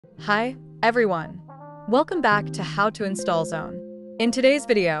Hi, everyone. Welcome back to How to Install Zone. In today's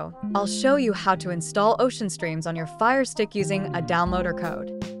video, I'll show you how to install Ocean Streamz on your Firestick using a downloader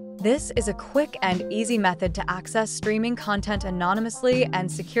code. This is a quick and easy method to access streaming content anonymously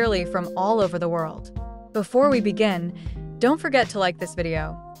and securely from all over the world. Before we begin, don't forget to like this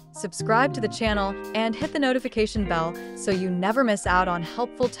video, subscribe to the channel, and hit the notification bell so you never miss out on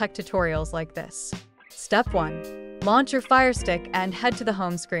helpful tech tutorials like this. Step 1. Launch your Firestick and head to the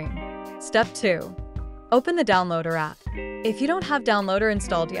home screen. Step 2. Open the downloader app. If you don't have downloader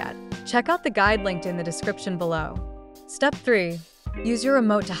installed yet, check out the guide linked in the description below. Step 3. Use your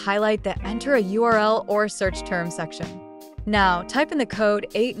remote to highlight the Enter a URL or Search Term section. Now, type in the code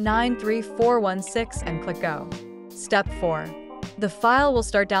 893416 and click Go. Step 4. The file will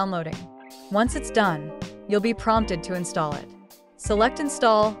start downloading. Once it's done, you'll be prompted to install it. Select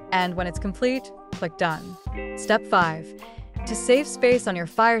Install, and when it's complete, click Done. Step 5. To save space on your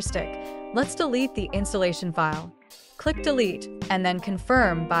Firestick, let's delete the installation file. Click Delete, and then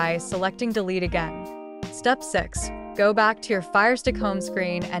confirm by selecting Delete again. Step 6. Go back to your Firestick home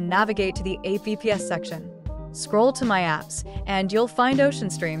screen and navigate to the APK section. Scroll to My Apps, and you'll find Ocean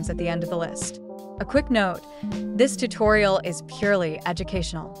Streamz at the end of the list. A quick note, this tutorial is purely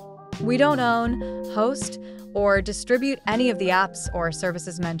educational. We don't own, host, or distribute any of the apps or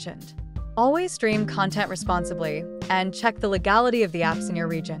services mentioned. Always stream content responsibly and check the legality of the apps in your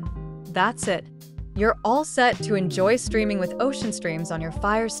region. That's it. You're all set to enjoy streaming with Ocean Streamz on your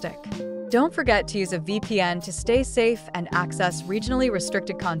Firestick. Don't forget to use a VPN to stay safe and access regionally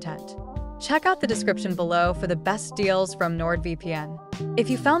restricted content. Check out the description below for the best deals from NordVPN. If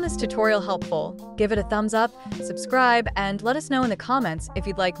you found this tutorial helpful, give it a thumbs up, subscribe, and let us know in the comments if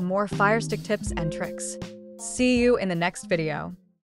you'd like more Firestick tips and tricks. See you in the next video.